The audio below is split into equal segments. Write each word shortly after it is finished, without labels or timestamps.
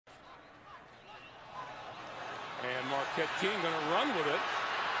Marquette King going to run with it.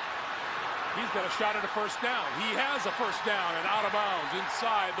 He's got a shot at a first down. He has a first down and out of bounds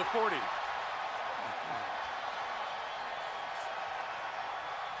inside the 40.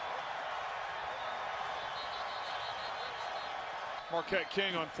 Marquette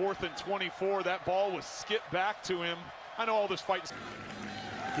King on 4th and 24. That ball was skipped back to him. I know all this fight.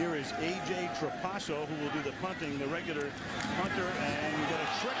 Here is A.J. Trapasso, who will do the punting, the regular punter, and we get a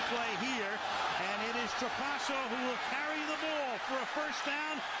trick play here, and it is Trapasso who will carry the ball for a first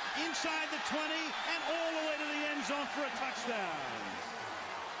down inside the 20 and all the way to the end zone for a touchdown.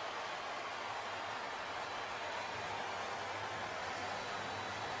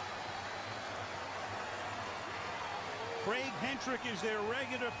 Craig Hentrick is their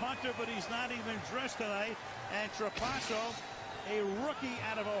regular punter, but he's not even dressed tonight. And Trapasso, a rookie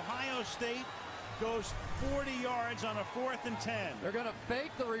out of Ohio State, goes 40 yards on a 4th and 10. They're going to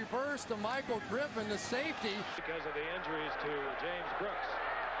fake the reverse to Michael Griffin, the safety. Because of the injuries to James Brooks.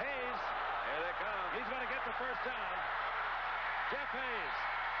 Hayes, here they come. He's going to get the first down. Jeff Hayes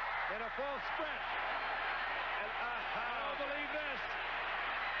in a full sprint. And I don't believe this.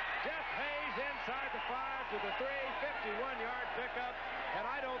 Jeff Hayes inside the 5 to the 3, 51-yard pickup, and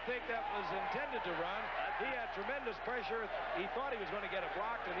I don't think that was intended to run. He had tremendous pressure. He thought he was going to get it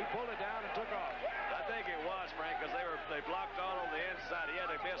blocked, and he pulled it down and took off. I think it was, Frank, because they blocked all on the inside. He had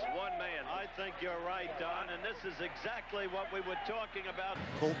to miss one man. I think you're right, Don, and this is exactly what we were talking about.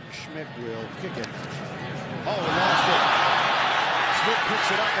 Colton Schmidt will kick it. Oh, he lost it. Schmidt picks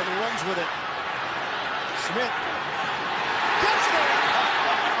it up and runs with it. Schmidt gets there.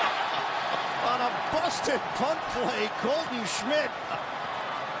 On a busted punt play, Colton Schmidt.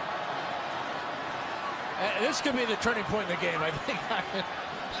 This could be the turning point in the game, I think.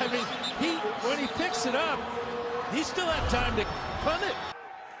 I mean, when he picks it up, he still had time to punt it.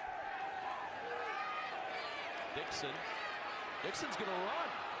 Dixon's going to run.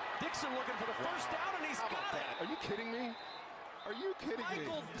 Dixon looking for the first down, and he's got it. Are you kidding me? Are you kidding me?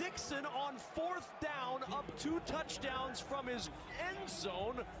 Michael Dixon on 4th down, up 2 touchdowns from his end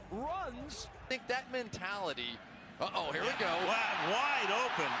zone, runs. I think that mentality. Uh-oh, here we go. Wide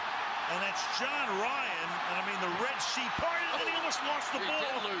open. And that's John Ryan. And I mean, the Red Sea parted, and he almost lost the ball.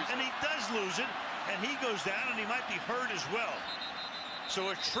 And he does lose it. And he goes down, and he might be hurt as well. So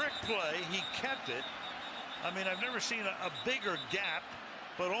a trick play, he kept it. I mean, I've never seen a bigger gap.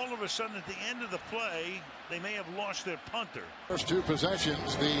 But all of a sudden, at the end of the play, they may have lost their punter. First 2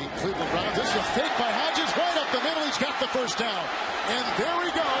 possessions, the Cleveland Browns. This is a fake by Hodges, right up the middle. He's got the first down. And there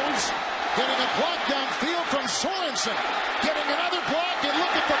he goes, getting a block downfield from Sorensen. Getting another block, and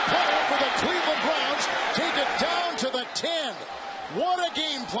look at the play for the Cleveland Browns. Take it down to the 10. What a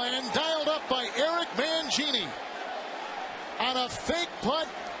game plan dialed up by Eric Mangini. On a fake punt,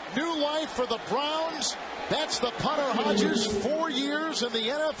 new life for the Browns. That's the punter Hodges, 4 years in the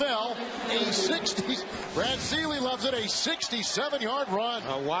NFL, a 60. Brad Seeley loves it, a 67-yard run.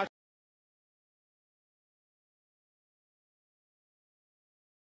 Watch.